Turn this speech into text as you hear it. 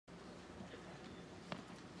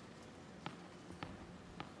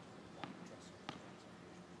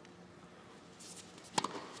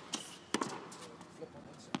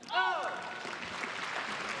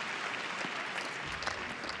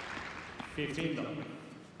$15.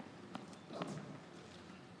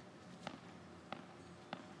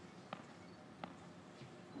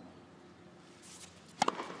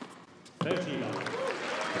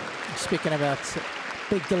 $30. Speaking about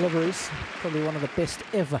big deliveries, probably one of the best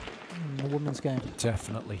ever in the women's game.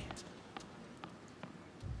 Definitely.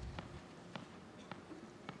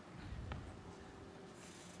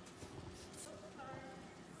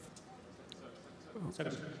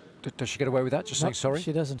 Does she get away with that? Just saying sorry?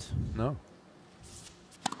 She doesn't. No.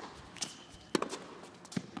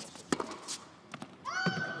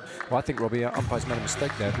 Well, I think, Robbie, umpire's made a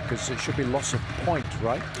mistake there because it should be loss of point,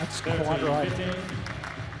 right? That's quite right.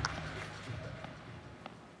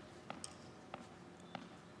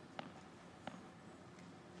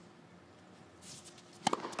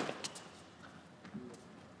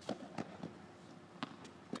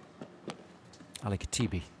 Ali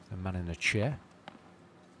Katibi, the man in a chair.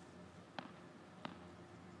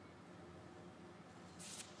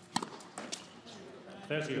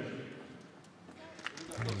 $30.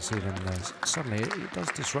 You can see then suddenly it does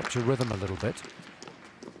disrupt your rhythm a little bit.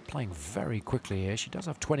 Playing very quickly here. She does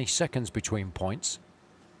have 20 seconds between points.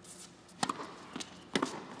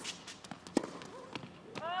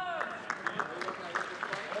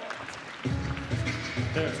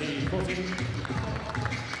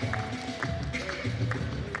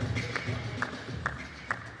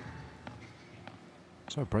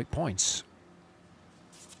 So break points.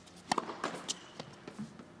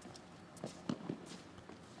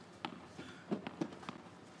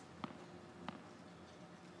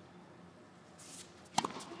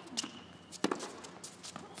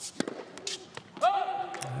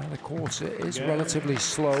 The course is relatively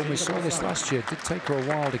slow. We saw this last year. It did take her a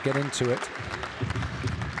while to get into it.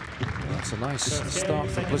 That's a nice start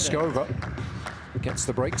from Pliskova. Gets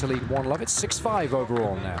the break to lead 1-love. It's 6-5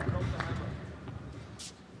 overall now.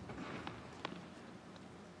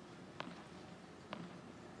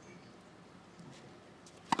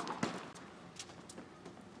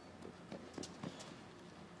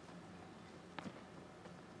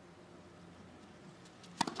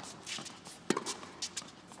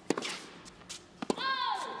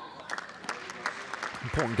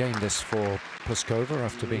 Important game this for Pliskova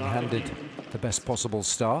after being handed the best possible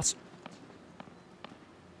start.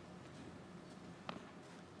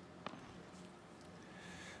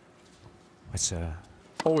 It's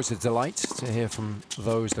always a delight to hear from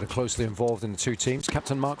those that are closely involved in the two teams.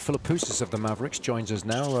 Captain Mark Philippousis of the Mavericks joins us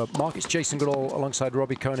now. Mark, it's Jason Goodall alongside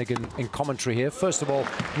Robbie Koenig in commentary here. First of all,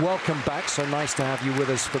 welcome back. So nice to have you with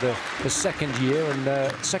us for the second year.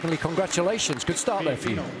 And secondly, congratulations. Good start there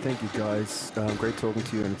for you. Thank you, guys. Great talking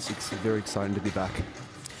to you, and it's very exciting to be back.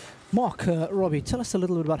 Mark, Robbie, tell us a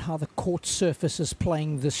little bit about how the court surface is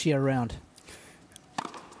playing this year round.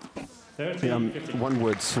 One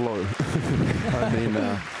word, slow. I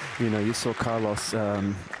mean, you know, you saw Carlos,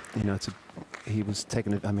 you know, he was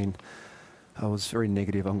taking it. I mean, I was very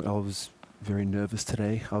negative. I was very nervous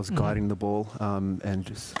today. I was guiding the ball and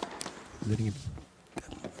just letting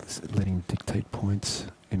him dictate points,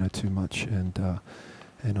 you know, too much. And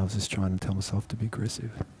I was just trying to tell myself to be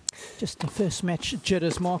aggressive. Just the first match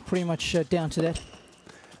jitters, Mark, pretty much down to that.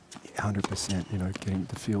 100%, you know, getting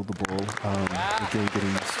to field the ball, again, getting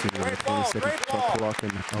used to the 40-second shot clock,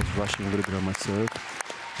 and I was rushing a little bit on my serve.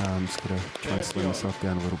 Just got to try and slow myself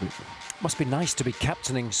down a little bit. Must be nice to be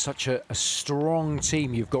captaining such a strong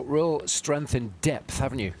team. You've got real strength in depth,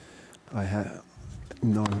 haven't you? I have.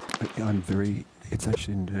 No, I'm very. It's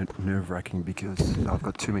actually nerve-wracking because I've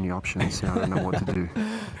got too many options and I don't know what to do.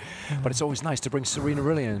 But it's always nice to bring Serena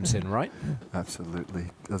Williams in, right? Absolutely.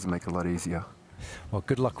 It does make it a lot easier. Well,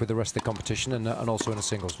 good luck with the rest of the competition and also in the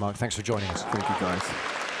singles, Mark. Thanks for joining us. Thank you, guys.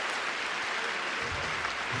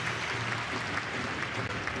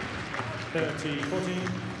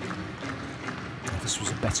 This was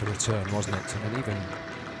a better return, wasn't it? And even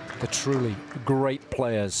the truly great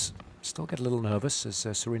players still get a little nervous,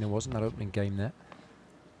 as Serena was in that opening game there.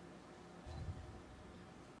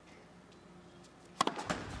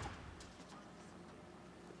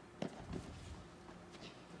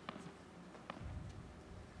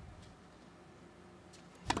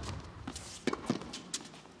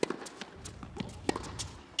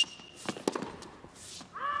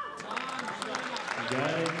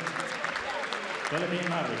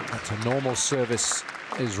 That's a normal service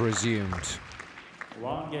is resumed.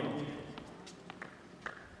 One game.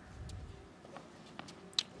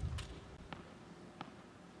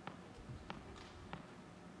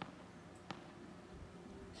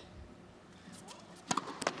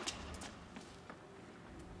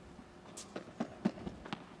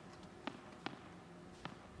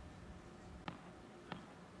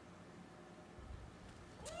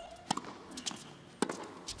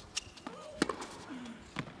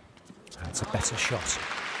 a better shot.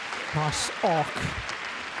 Nice arc.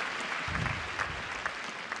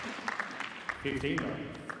 15 love.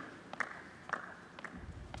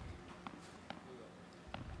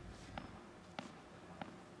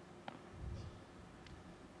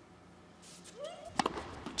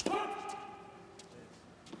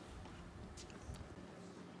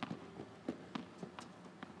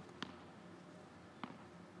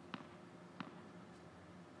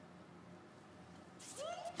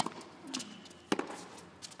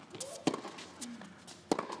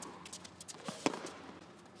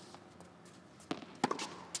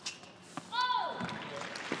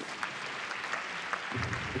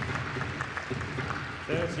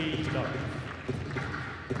 $30.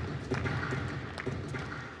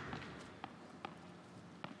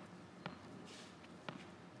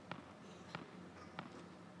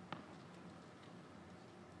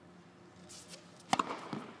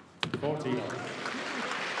 $40.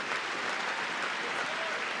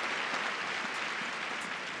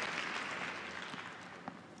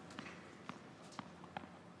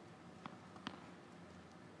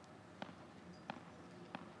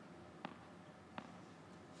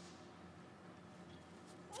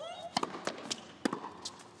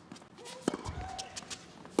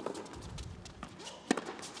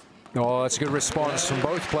 Oh, that's a good response from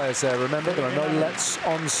both players there. Remember, there are no lets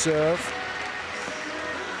on serve.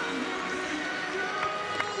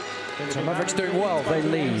 So Mavericks doing well. They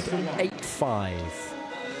lead 8-5.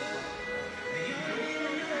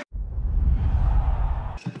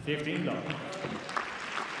 15 love.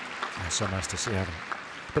 So nice to see her.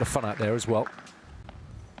 Bit of fun out there as well.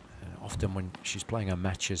 Often when she's playing her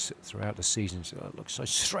matches throughout the season, she looks so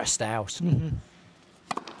stressed out.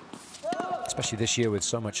 Especially this year with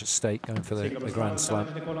so much at stake, going for the Grand Slam.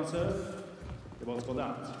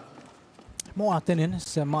 More out than in,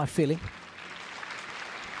 is my feeling.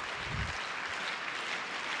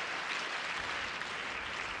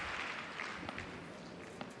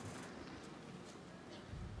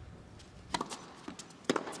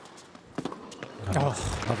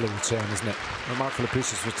 Oh, lovely return, isn't it? Well, Mark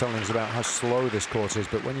Philippousis was telling us about how slow this court is,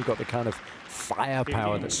 but when you've got the kind of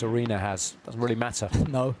firepower that Serena has, it doesn't really matter.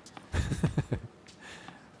 No.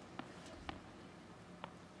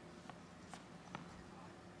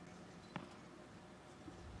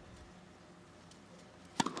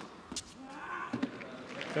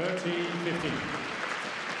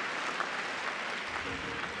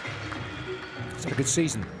 It's had a good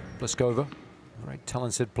season, Pliskova, a very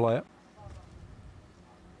talented player.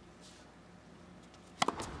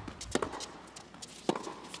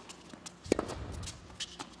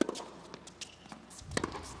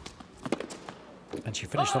 And she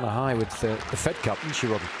finished on a high with the Fed Cup, didn't she,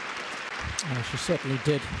 Robbie? She certainly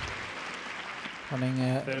did. Running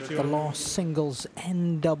the last singles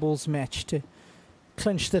and doubles match to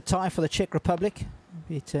clinch the tie for the Czech Republic.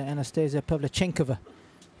 Beat Anastasia Pavlyuchenkova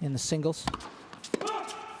in the singles.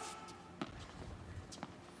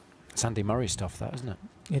 It's Andy Murray stuff, that, isn't it?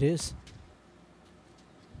 It is.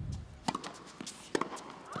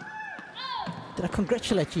 Did I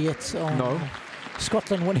congratulate you yet on No.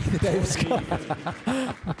 Scotland winning the Davis Cup?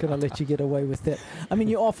 How can I let you get away with that? I mean,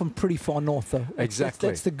 you are from pretty far north, though. Exactly.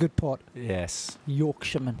 That's the good part. Yes.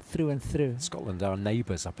 Yorkshireman, through and through. Scotland are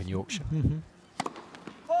neighbours up in Yorkshire.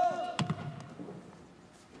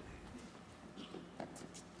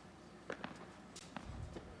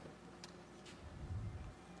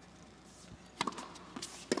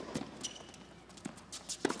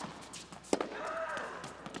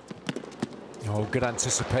 Oh, good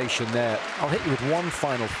anticipation there. I'll hit you with one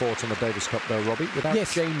final thought on the Davis Cup, though, Robbie. Without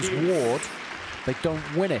James Ward, they don't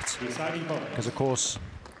win it. Because, of course,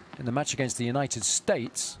 in the match against the United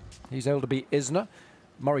States, he's able to beat Isner.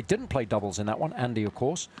 Murray didn't play doubles in that one, Andy, of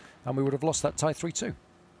course, and we would have lost that tie 3-2.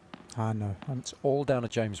 I know. It's all down to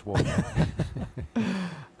James Ward. And,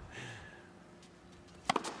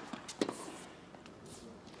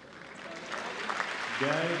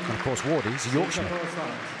 of course, Ward, he's a Yorkshireman.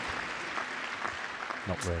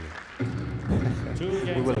 Not really.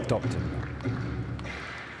 We will adopt him.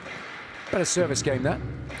 Better service game, that.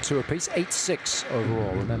 2 apiece. 8-6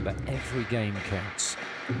 overall. Remember, every game counts.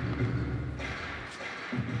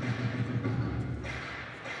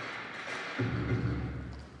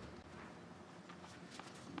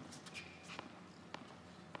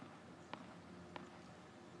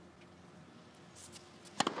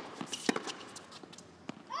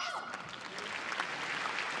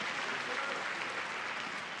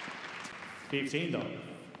 $15.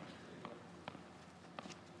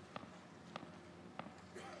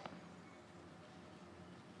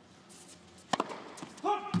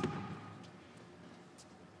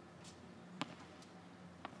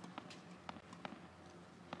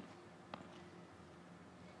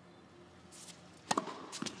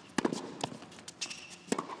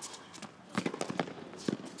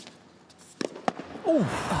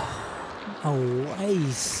 Oh,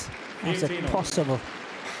 ace. How's it possible?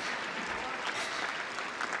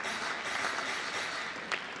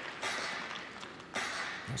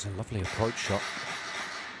 That's a lovely approach shot.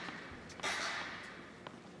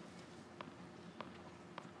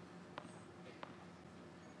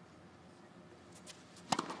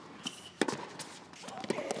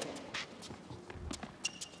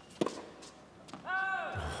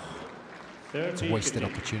 It's a wasted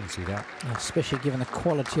opportunity, that. Yeah, especially given the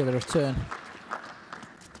quality of the return.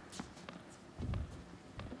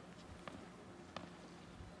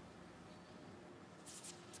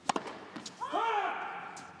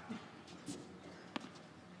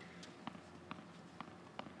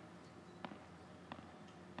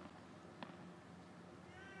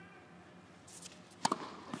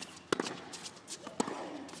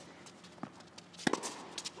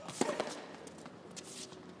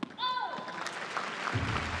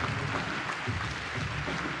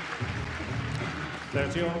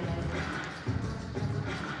 Sergio.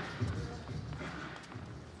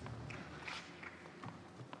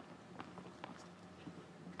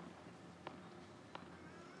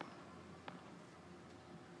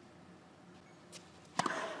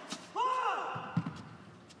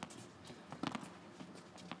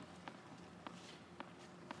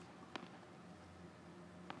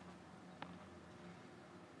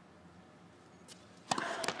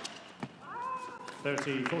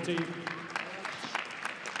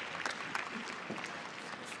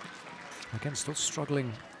 Again, still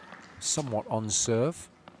struggling somewhat on serve.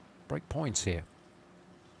 Break points here.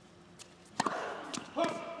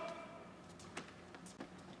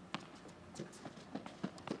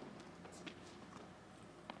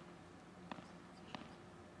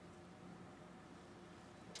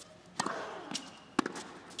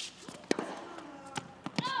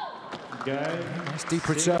 Nice deep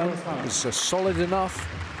return. It's solid enough.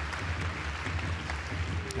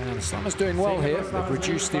 And Slammer's doing well here. They've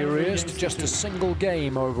reduced the arrears to just a single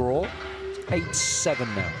game overall. 8-7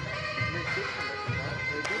 now.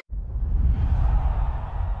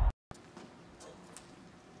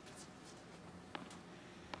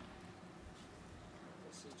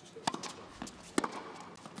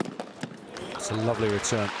 It's a lovely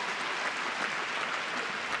return.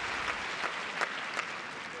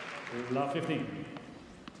 Love 15.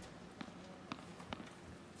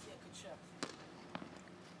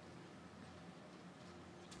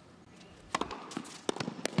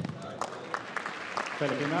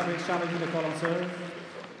 Philippine Mavericks challenging the call on serve.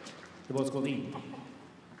 The ball's called in.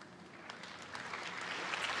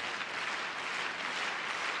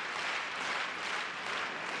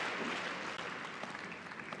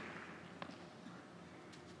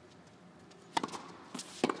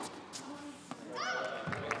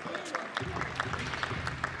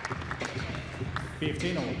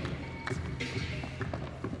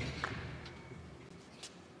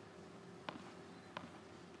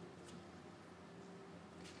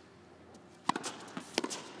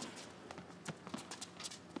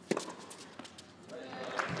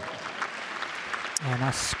 A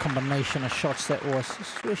nice combination of shots that was.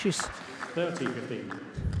 She's 30-15.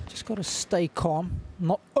 just got to stay calm,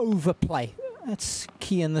 not overplay. That's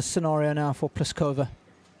key in this scenario now for Pliskova.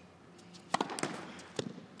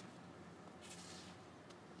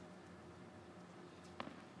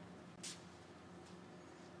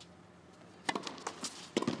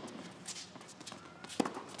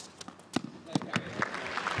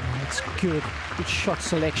 That's good shot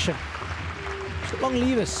selection. Long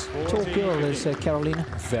levers, tall girl is Karolina.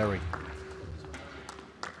 Very.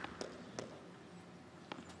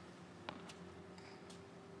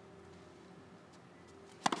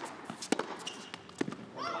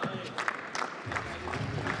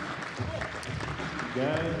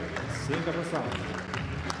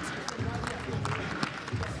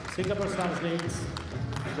 Singapore Stars leads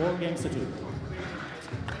 4-2.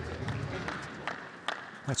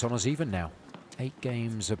 That's on us even now. 8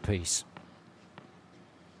 games apiece.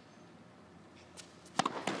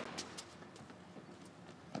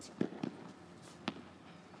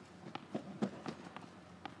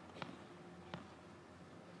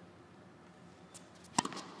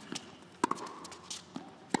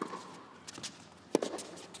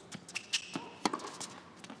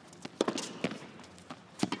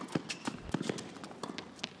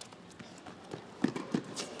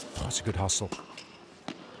 That's a good hustle.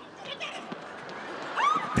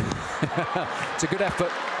 It's a good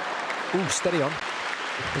effort. Ooh, steady on.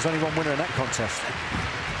 There's only one winner in that contest.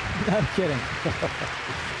 No kidding.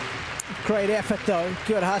 Great effort though,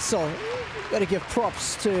 good hustle. Got to give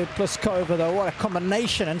props to Pliskova though. What a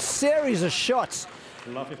combination and series of shots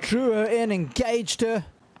drew her in, engaged her, and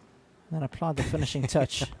then applied the finishing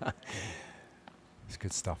touch. It's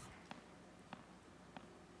good stuff.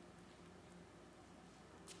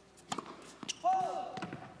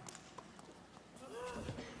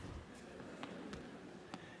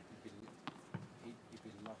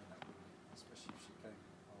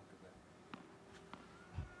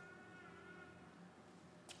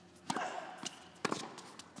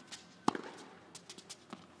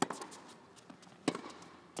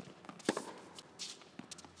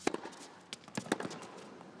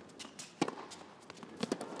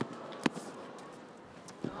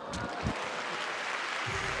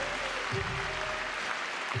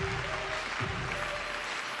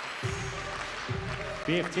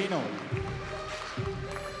 Fiftino.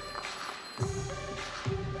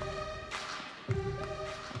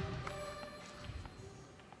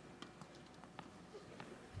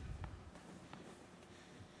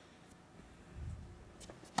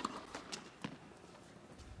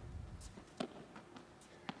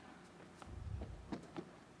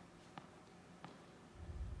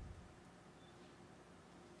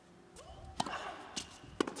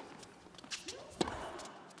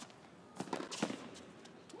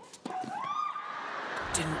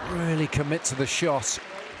 Didn't really commit to the shot.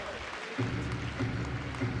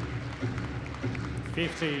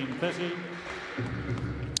 15-30.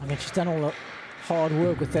 I mean, she's done all the hard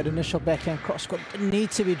work with that initial backhand cross. Didn't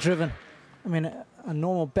need to be driven. I mean, a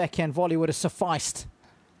normal backhand volley would have sufficed.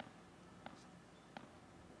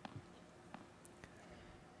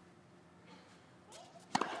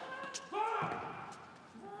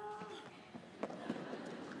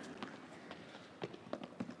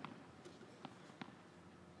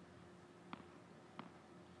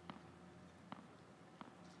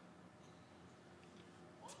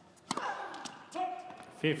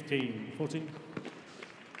 Fifteen, 14.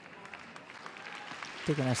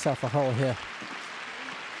 Digging herself a hole here.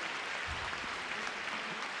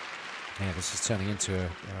 Yeah, this is turning into a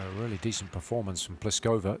really decent performance from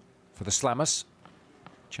Pliskova for the Slammers.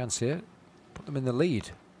 Chance here, put them in the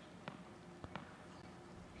lead.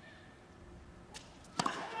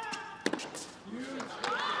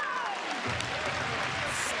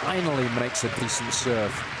 Finally makes a decent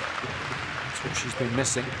serve. That's what she's been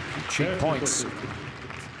missing. Cheap points.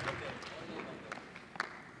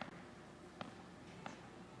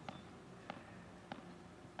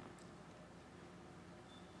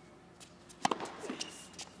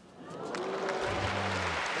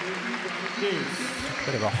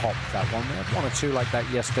 Bit of a hop, that one. They had one or two like that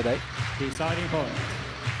yesterday. Deciding point.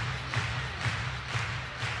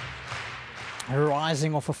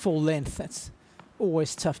 Rising off a full length, that's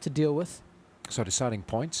always tough to deal with. So deciding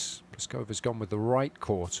points. Pliskova's gone with the right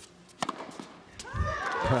court.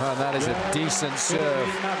 And that is a decent serve.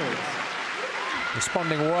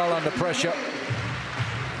 Responding well under pressure.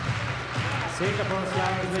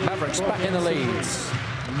 Mavericks back in the lead.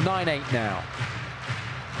 9-8 now.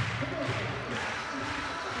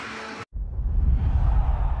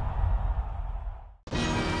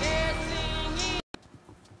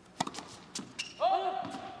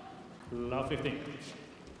 Love 15.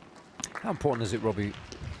 How important is it, Robbie,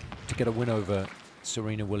 to get a win over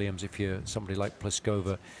Serena Williams if you're somebody like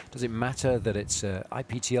Pliskova? Does it matter that it's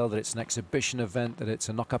IPTL, that it's an exhibition event, that it's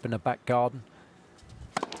a knock-up in the back garden?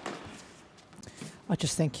 I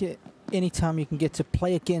just think anytime you can get to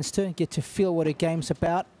play against her, get to feel what a game's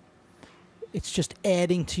about, it's just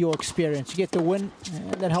adding to your experience. You get the win,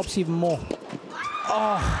 that helps even more.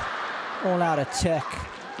 Oh, all-out attack.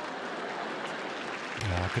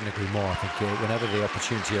 Yeah, I couldn't agree more. I think whenever the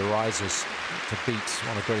opportunity arises to beat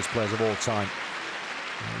one of the greatest players of all time,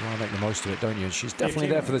 you want to make the most of it, don't you? And she's definitely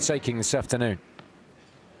there for the taking this afternoon.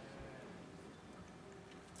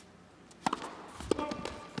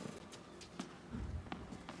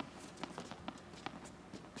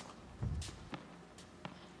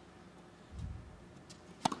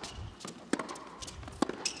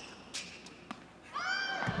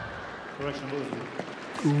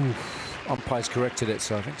 Ooh. Umpire's corrected it,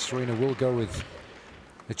 so I think Serena will go with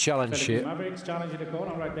the challenge here. Mavericks challenging the call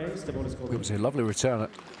on right base. The ball is scored. It was a lovely return.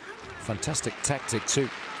 Fantastic tactic too.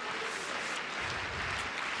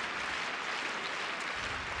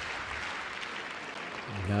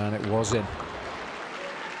 And it was in.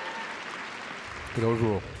 Good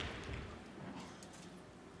overall.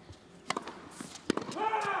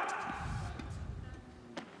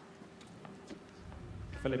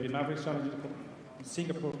 Philippine Mavericks challenging the call.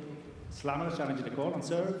 Singapore Slammers challenging the call on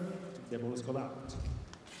serve. The ball is called out.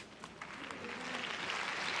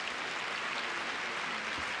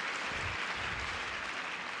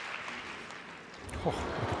 Oh,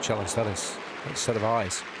 what a challenge that is. a set of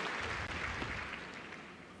eyes.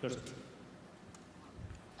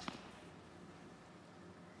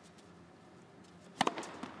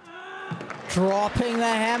 Dropping the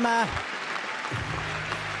hammer.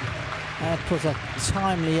 That was a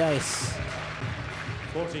timely ace.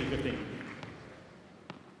 14-15.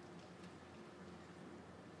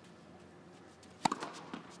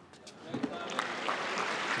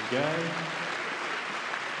 Guy.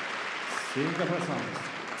 Singapore Slammers.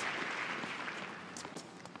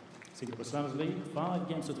 Singapore Slammers lead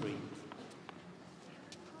 5-3.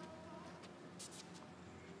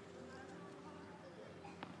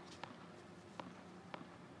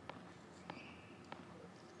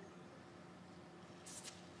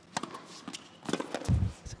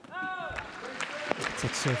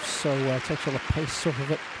 It's so takes all the pace off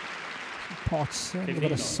of it. Parts a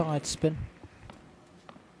bit of side spin.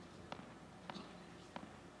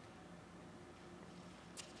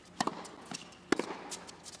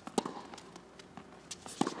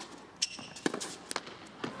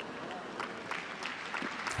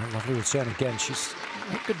 A lovely return again. She's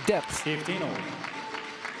got good depth. 15 all.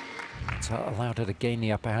 It's allowed her to gain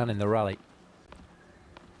the upper hand in the rally.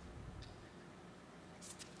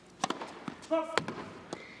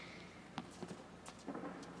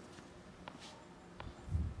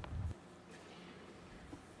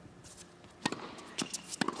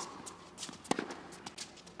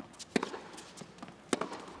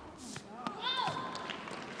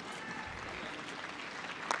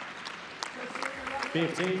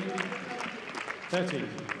 Fifteen, 13.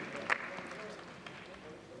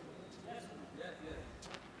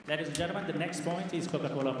 Ladies and gentlemen, the next point is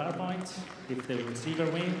Coca-Cola power point. If the receiver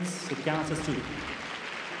wins, it counts as 2.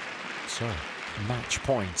 So, match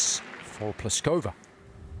points for Pliskova.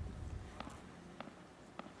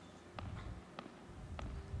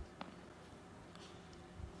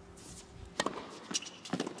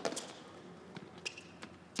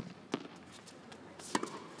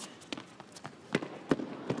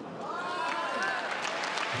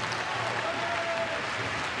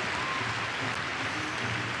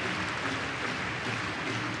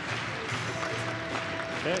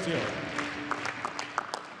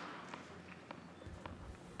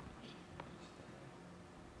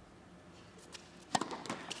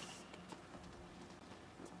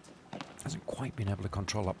 Hasn't quite been able to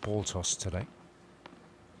control that ball toss today.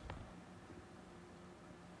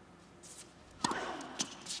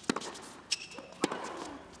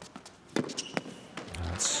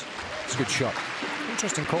 That's a good shot.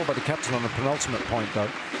 Interesting call by the captain on the penultimate point, though,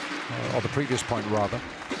 or the previous point, rather.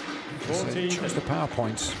 She chose the power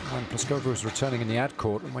point when Pliskova was returning in the ad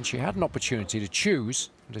court, and when she had an opportunity to choose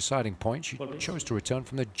a deciding point, she chose to return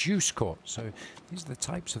from the deuce court. So these are the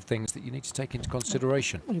types of things that you need to take into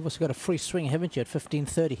consideration. Well, you've also got a free swing, haven't you, at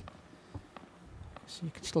 15-30? So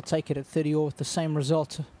you can still take it at 30 or with the same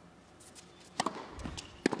result.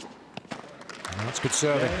 That's good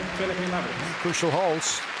serving. Crucial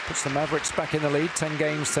holes. Puts the Mavericks back in the lead,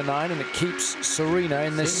 10-9, and it keeps Serena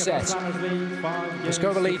in this set.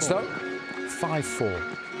 Pliskova leads, though,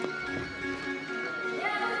 5-4.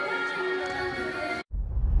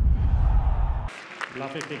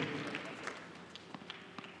 Love 15.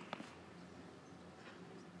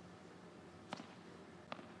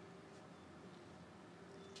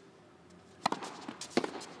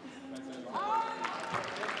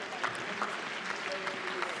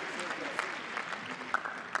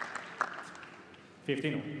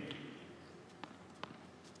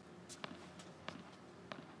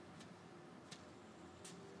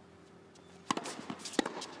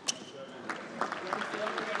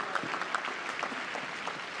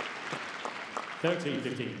 Thirteen,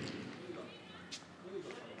 15.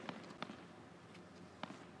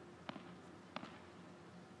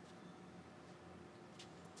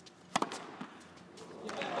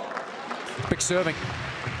 Big serving.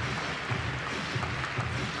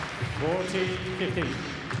 14, 15.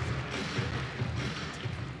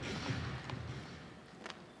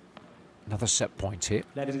 Another set point here.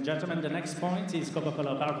 Ladies and gentlemen, the next point is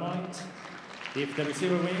Coca-Cola power point. If the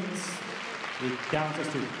receiver wins, it counts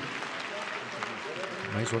as 2.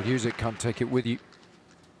 May as well use it, can't take it with you.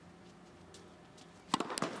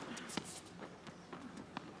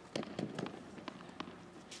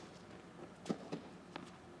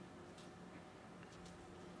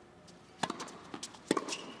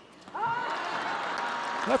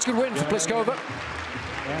 That's a good win for Pliskova.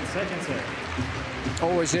 And second set.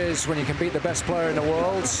 Always is when you can beat the best player in the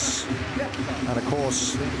world. And of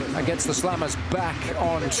course, that gets the Slammers back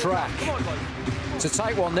on track. It's a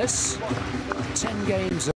tight one, this. 10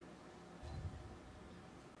 games.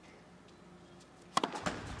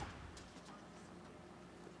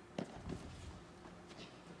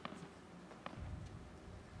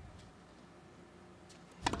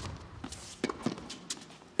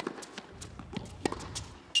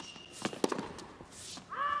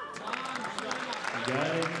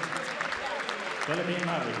 Philippine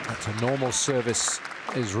Mavericks. That's a normal service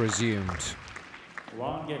is resumed.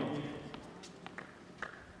 1 game.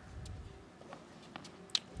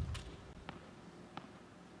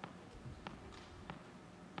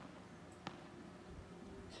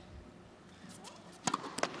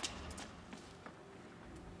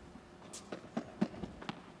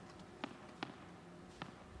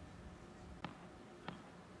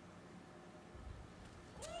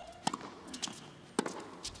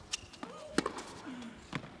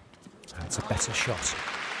 That's a better shot.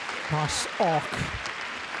 Nice arc.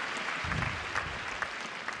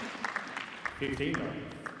 15.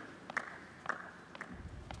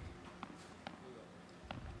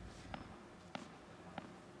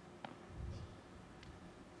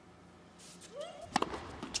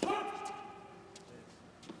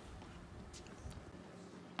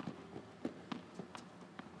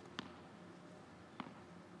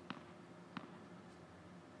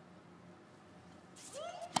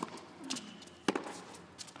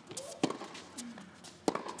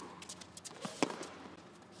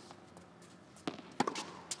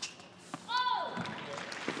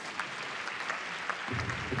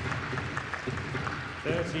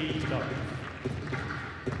 30.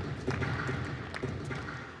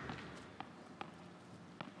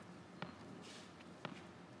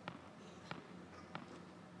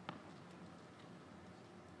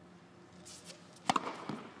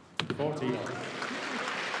 40.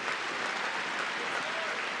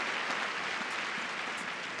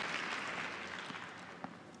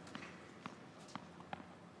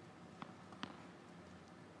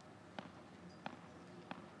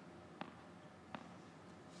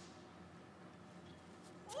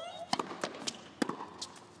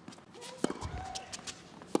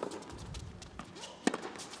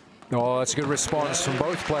 Oh, that's a good response from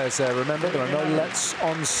both players there. Remember, there are no lets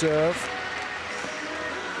on serve.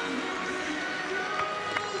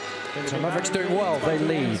 So Mavericks doing well. They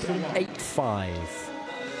lead 8-5.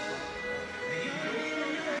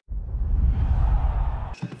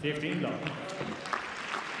 15.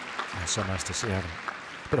 So nice to see her having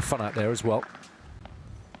a bit of fun out there as well.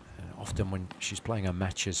 Often when she's playing her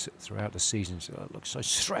matches throughout the season, she looks so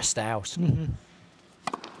stressed out.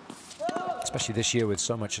 Especially this year with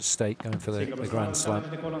so much at stake going for the Grand Slam.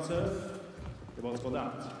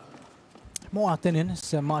 More out than in,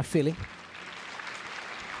 is my feeling.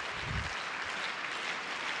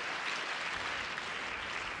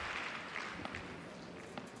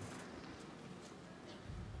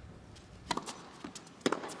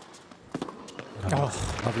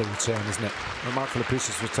 Oh, lovely return, isn't it? Well, Mark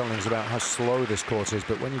Philippousis was telling us about how slow this court is,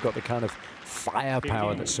 but when you've got the kind of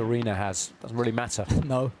firepower that Serena has, it doesn't really matter.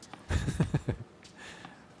 No.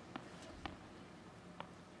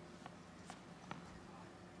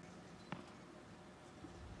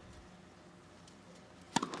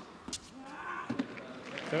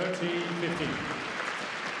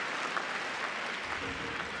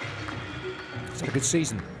 It's had a good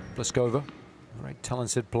season, Pliskova, a very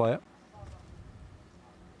talented player.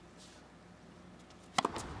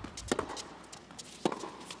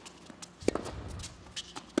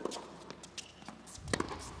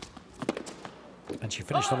 And she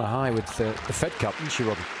finished on a high with the Fed Cup, didn't she,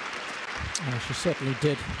 Robin? She certainly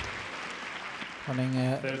did. Winning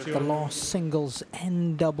the last singles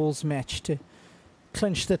and doubles match to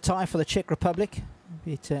clinch the tie for the Czech Republic.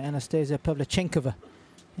 Beat Anastasia Pavlyuchenkova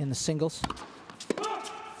in the singles.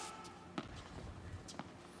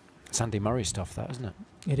 It's Andy Murray stuff, that, isn't it?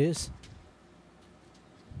 It is.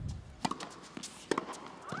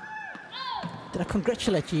 Did I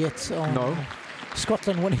congratulate you yet on No.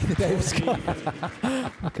 Scotland winning the Davis Cup?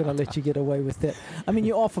 How can I let you get away with that? I mean,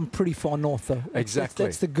 you're often pretty far north, though. Exactly.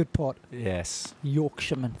 That's the good part. Yes.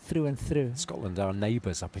 Yorkshireman through and through. Scotland are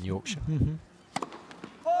neighbours up in Yorkshire.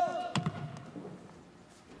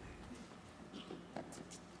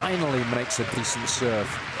 Finally makes a decent serve.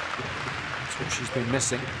 That's what she's been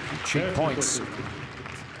missing. Cheap points.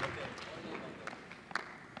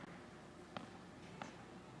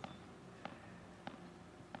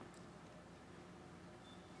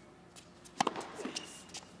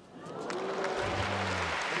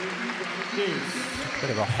 Bit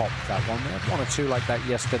of a hop, that one. They had one or two like that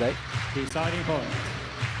yesterday. Deciding point.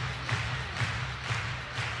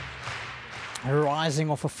 Rising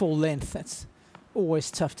off a full length, that's always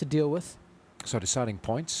tough to deal with. So deciding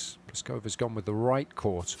points. Pliskova's gone with the right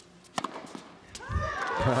court.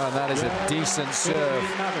 And that is a decent serve.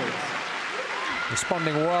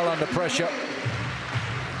 Responding well under pressure.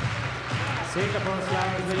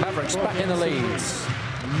 Mavericks back in the leads.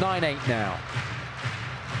 9-8 now.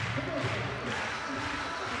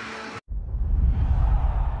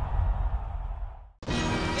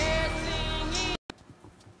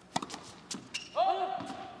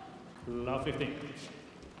 12-15.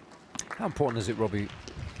 How important is it, Robbie,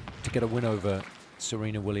 to get a win over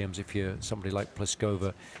Serena Williams if you're somebody like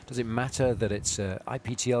Pliskova? Does it matter that it's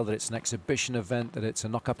IPTL, that it's an exhibition event, that it's a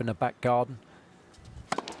knock-up in the back garden?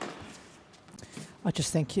 I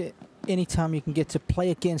just think anytime you can get to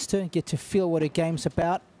play against her, get to feel what her game's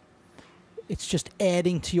about, it's just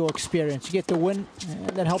adding to your experience. You get the win,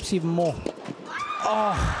 that helps even more.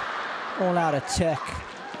 Oh, all-out attack.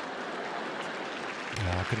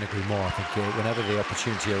 Yeah, I couldn't agree more. I think whenever the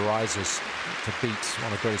opportunity arises to beat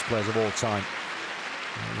one of the greatest players of all time,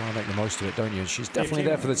 you want to make the most of it, don't you? And she's definitely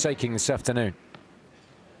there for the taking this afternoon.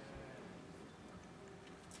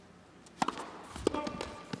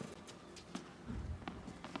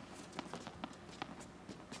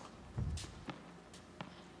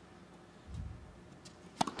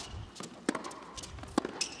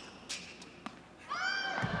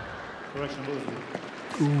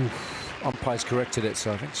 Ooh, umpire's corrected it,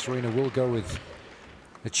 so I think Serena will go with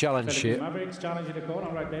the challenge here. Mavericks challenging the call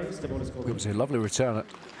on right base. The ball is called. It was a lovely return.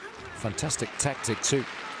 Fantastic tactic too.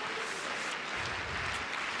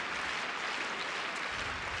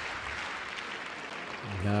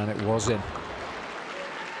 And it was in.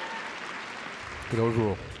 Good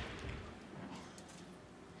overall.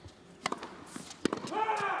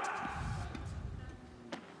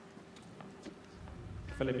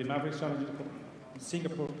 Philippine Mavericks challenging the call.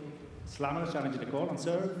 Singapore Slammers challenging the call on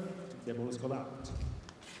serve. The ball is called out.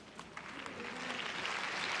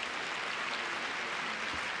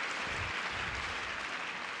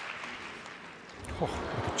 Oh,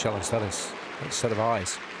 what a challenge that is. That set of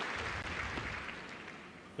eyes.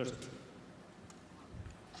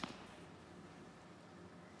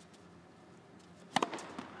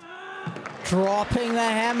 Dropping the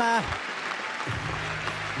hammer.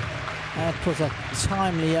 That was a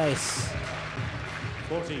timely ace.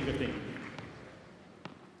 14-15.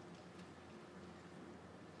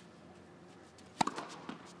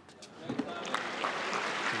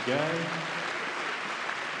 Again.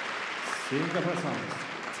 Singapore Slammers.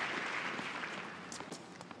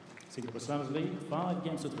 Singapore Slammers lead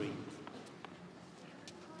 5-3.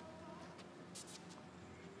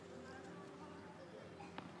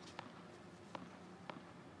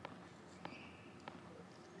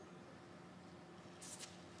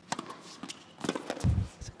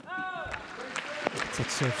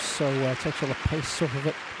 So takes all the pace off of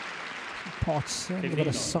it. Parts a bit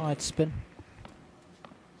of side spin.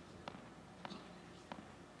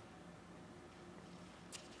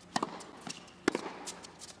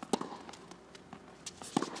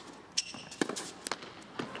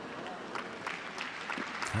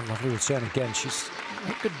 A lovely return again. She's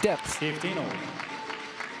at good depth. 15-all.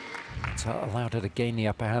 It's allowed her to gain the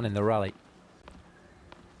upper hand in the rally.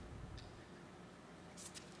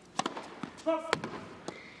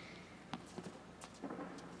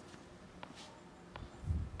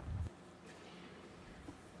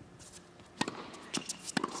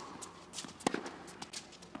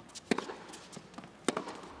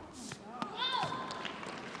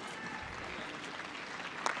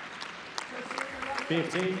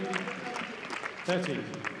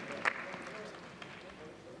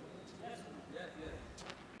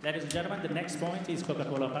 Ladies and gentlemen, the next point is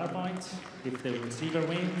Coca-Cola power point. If the receiver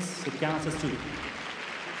wins, it counts as 2.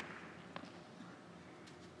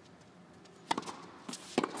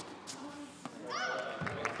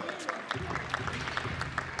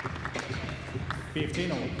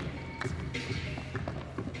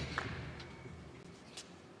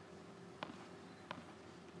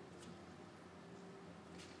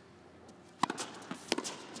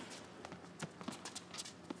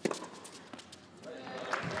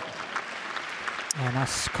 A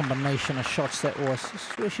nice combination of shots that was.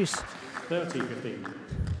 She's 30-15.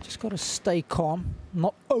 just got to stay calm,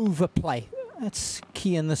 not overplay. That's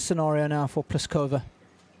key in this scenario now for Pliskova.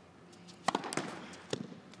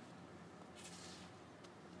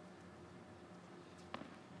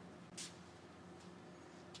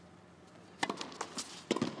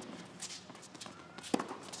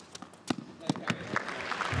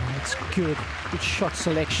 That's good shot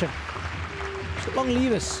selection. Long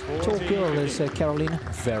levers, tall girl is Karolina.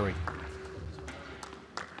 Very.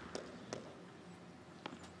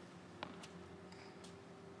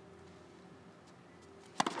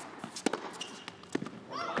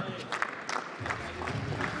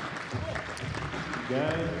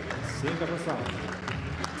 Singapore Slammers.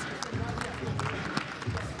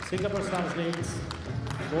 Singapore Slammers leads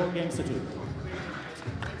 4-2.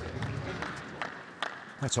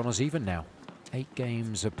 That's on us even now. 8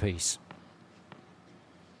 games apiece.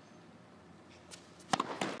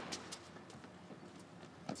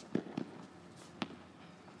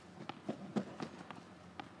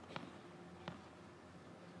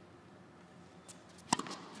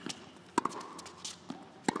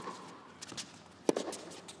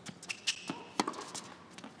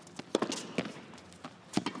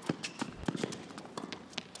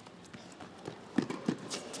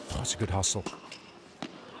 good hustle.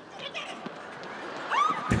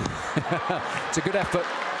 It's a good effort.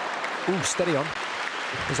 Ooh, steady on.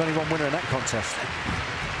 There's only one winner in that contest.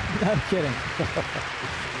 No kidding.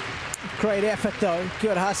 Great effort, though.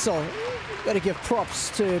 Good hustle. Got to give props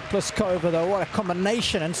to Pliskova, though. What a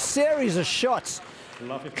combination and series of shots.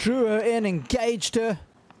 Drew her in, engaged her,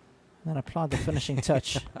 and applied the finishing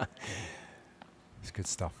touch. It's good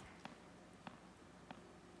stuff.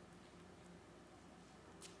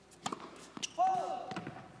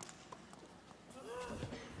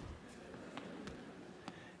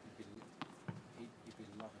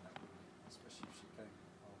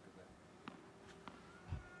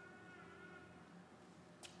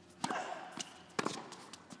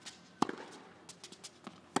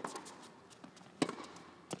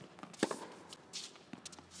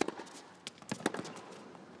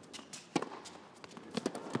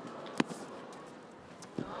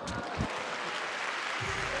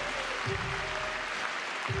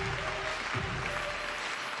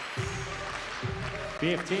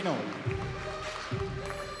 Fifteen all.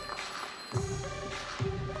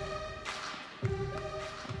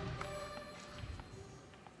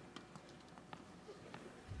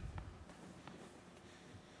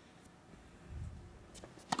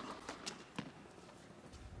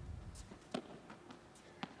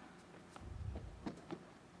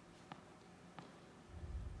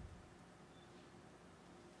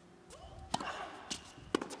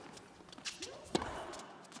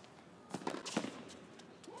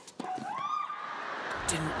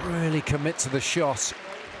 Didn't really commit to the shot.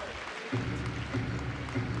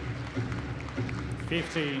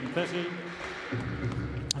 15-30.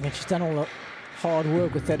 I mean, she's done all the hard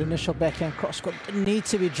work with that initial backhand cross court. Didn't need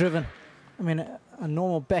to be driven. I mean, a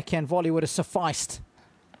normal backhand volley would have sufficed.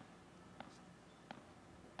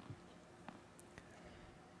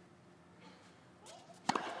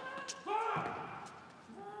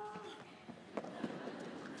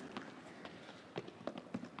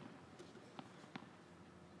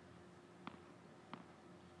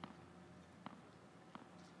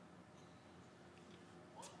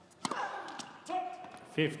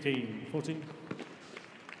 Fifteen, 14.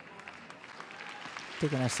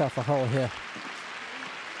 Digging herself a hole here.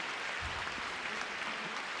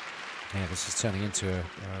 Yeah, this is turning into a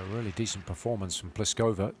really decent performance from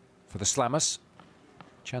Pliskova for the Slammers.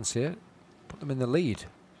 Chance here, put them in the lead.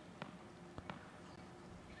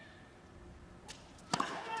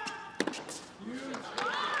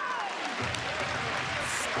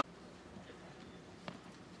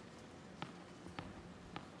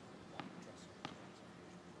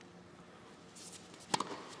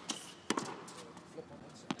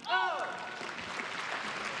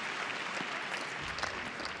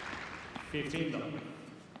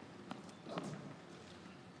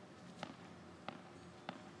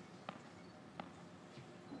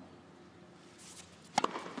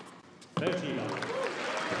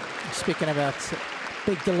 Speaking about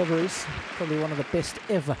big deliveries, probably one of the best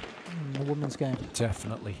ever in the women's game.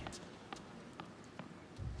 Definitely.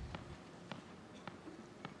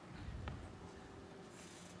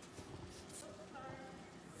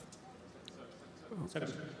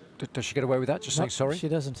 Does she get away with that? Just saying sorry? She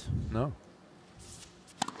doesn't. No.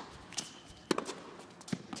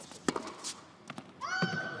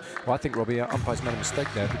 Well, I think, Robbie, umpire's made a mistake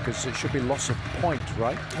there because it should be loss of point,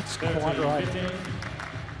 right? That's quite right. 15.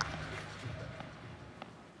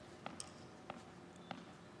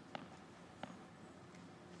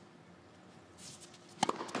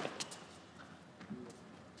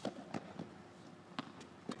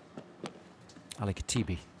 Ali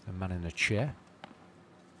Katibi, the man in a chair.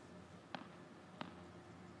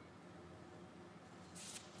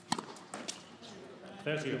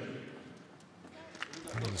 You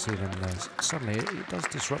can see then suddenly it does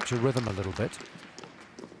disrupt your rhythm a little bit.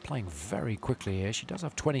 Playing very quickly here. She does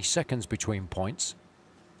have 20 seconds between points.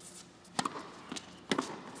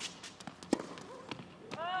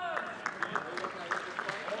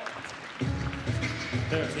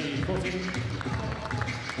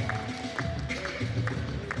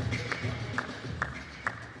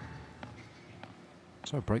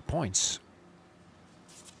 So break points.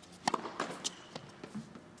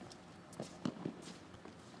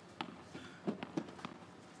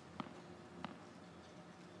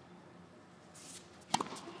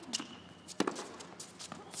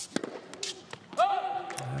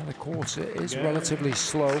 The course is relatively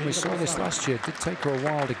slow. We saw this last year. It did take her a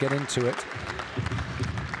while to get into it.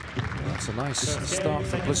 That's a nice start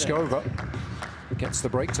from Pliskova. Gets the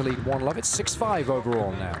break to lead 1-love. It's 6-5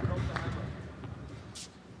 overall now.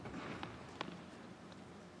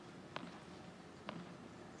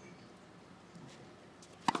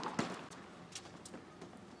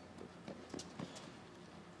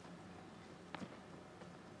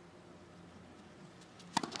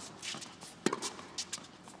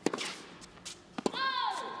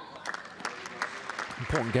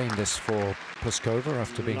 important game this for Pliskova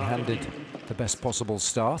after being handed the best possible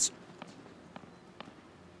start.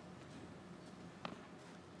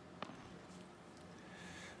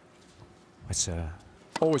 It's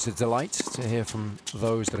always a delight to hear from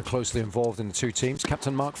those that are closely involved in the two teams.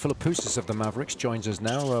 Captain Mark Philippousis of the Mavericks joins us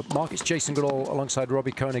now. Mark, it's Jason Goodall alongside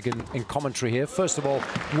Robbie Koenig in commentary here. First of all,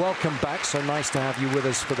 welcome back. So nice to have you with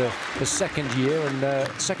us for the second year. And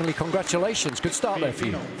secondly, congratulations. Good start there for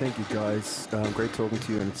you. Thank you, guys. Great talking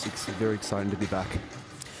to you, and it's very exciting to be back.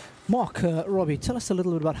 Mark, Robbie, tell us a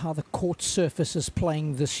little bit about how the court surface is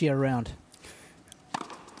playing this year round.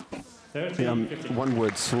 Yeah, one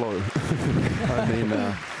word, slow. I mean,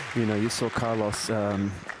 you know, you saw Carlos,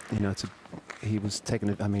 you know, he was taking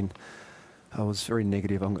it. I mean, I was very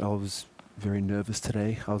negative. I was very nervous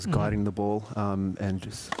today. I was guiding the ball and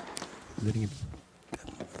just letting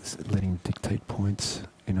him dictate points,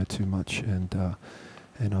 you know, too much. And I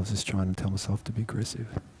was just trying to tell myself to be aggressive.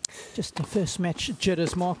 Just the first match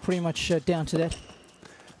jitters, Mark, pretty much down to that.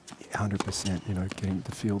 100%, you know, getting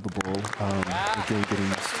to feel the ball, again, getting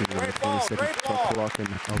used to the 22nd shot clock, and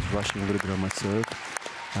I was rushing a little bit on my serve.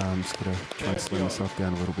 Just got to try and slow myself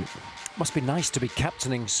down a little bit. Must be nice to be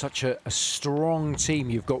captaining such a strong team.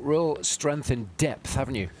 You've got real strength in depth,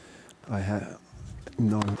 haven't you? I have.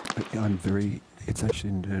 No, I'm very. It's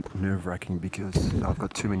actually nerve-wracking because I've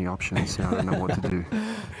got too many options and I don't know what to do.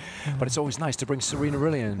 But it's always nice to bring Serena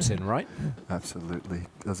Williams in, right? Absolutely.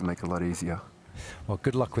 Doesn't make it a lot easier. Well,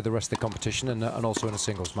 good luck with the rest of the competition and also in the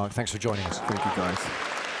singles, Mark. Thanks for joining us. Thank you, guys.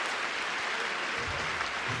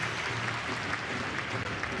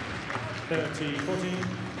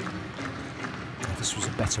 This was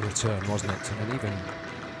a better return, wasn't it? And even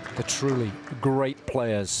the truly great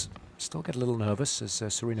players still get a little nervous, as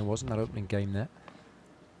Serena was in that opening game there.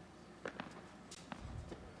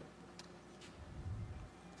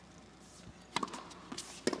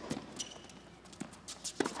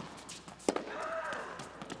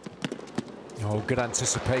 Oh, good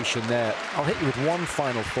anticipation there. I'll hit you with one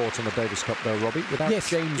final thought on the Davis Cup though, Robbie. Without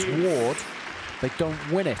James Ward, they don't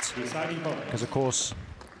win it. Because, of course,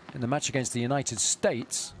 in the match against the United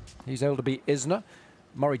States, he's able to beat Isner.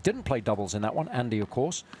 Murray didn't play doubles in that one, Andy, of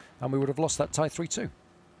course, and we would have lost that tie 3-2.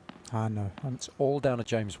 I know. It's all down to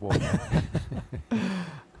James Ward. And,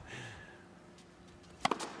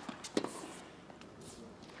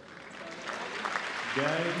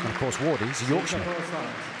 of course, Ward is a Yorkshireman.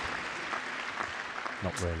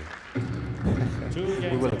 Not really.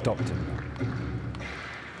 We will adopt him.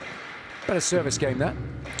 Better service game that.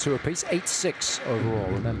 2 apiece. 8-6 overall.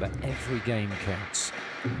 Remember, every game counts.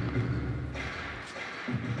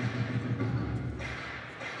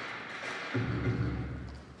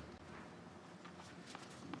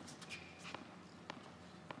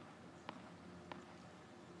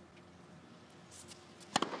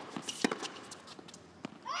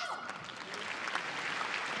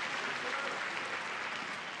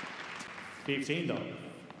 $15.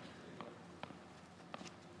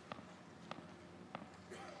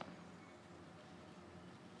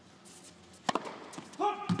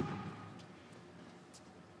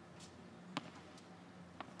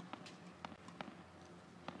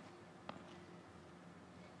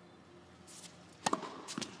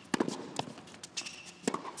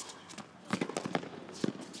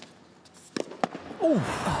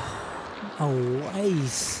 Oh,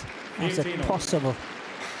 ace. How's it possible?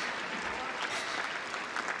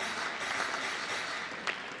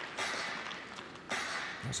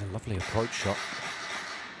 That's a lovely approach shot.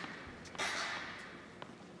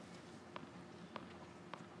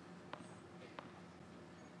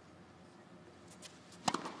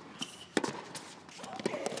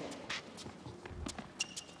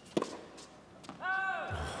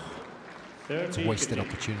 It's a wasted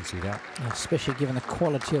opportunity, that. Especially given the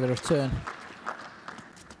quality of the return.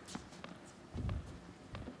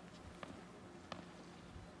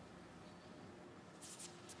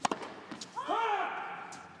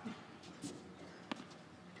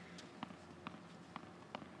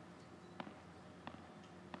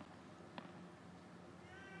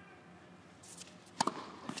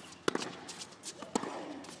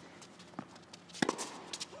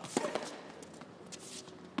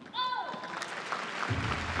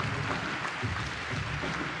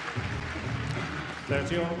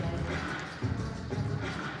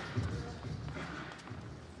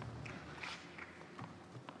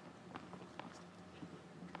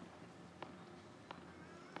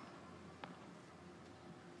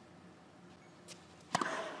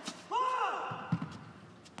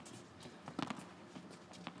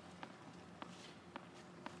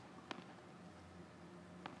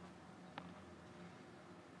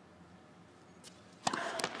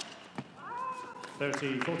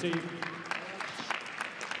 30-40.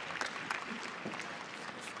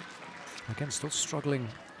 Again, still struggling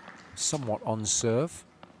somewhat on serve.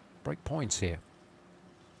 Break points here.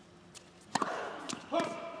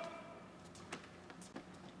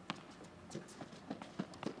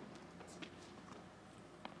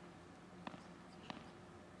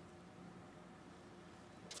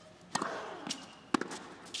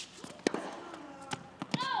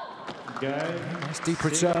 Nice deep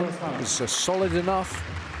return. It's solid enough.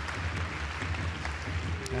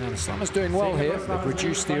 And Slammer's doing well here. They've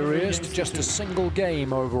reduced the arrears to just a single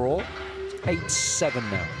game overall. 8-7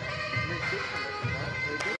 now.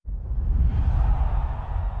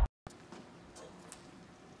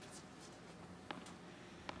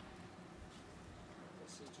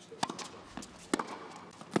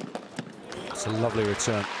 It's a lovely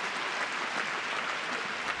return.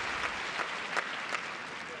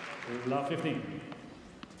 Love 15.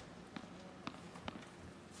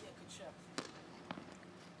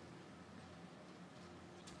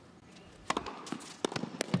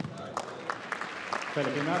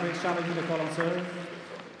 Philippine Mavericks challenging the call on serve.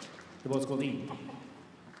 The ball's called in.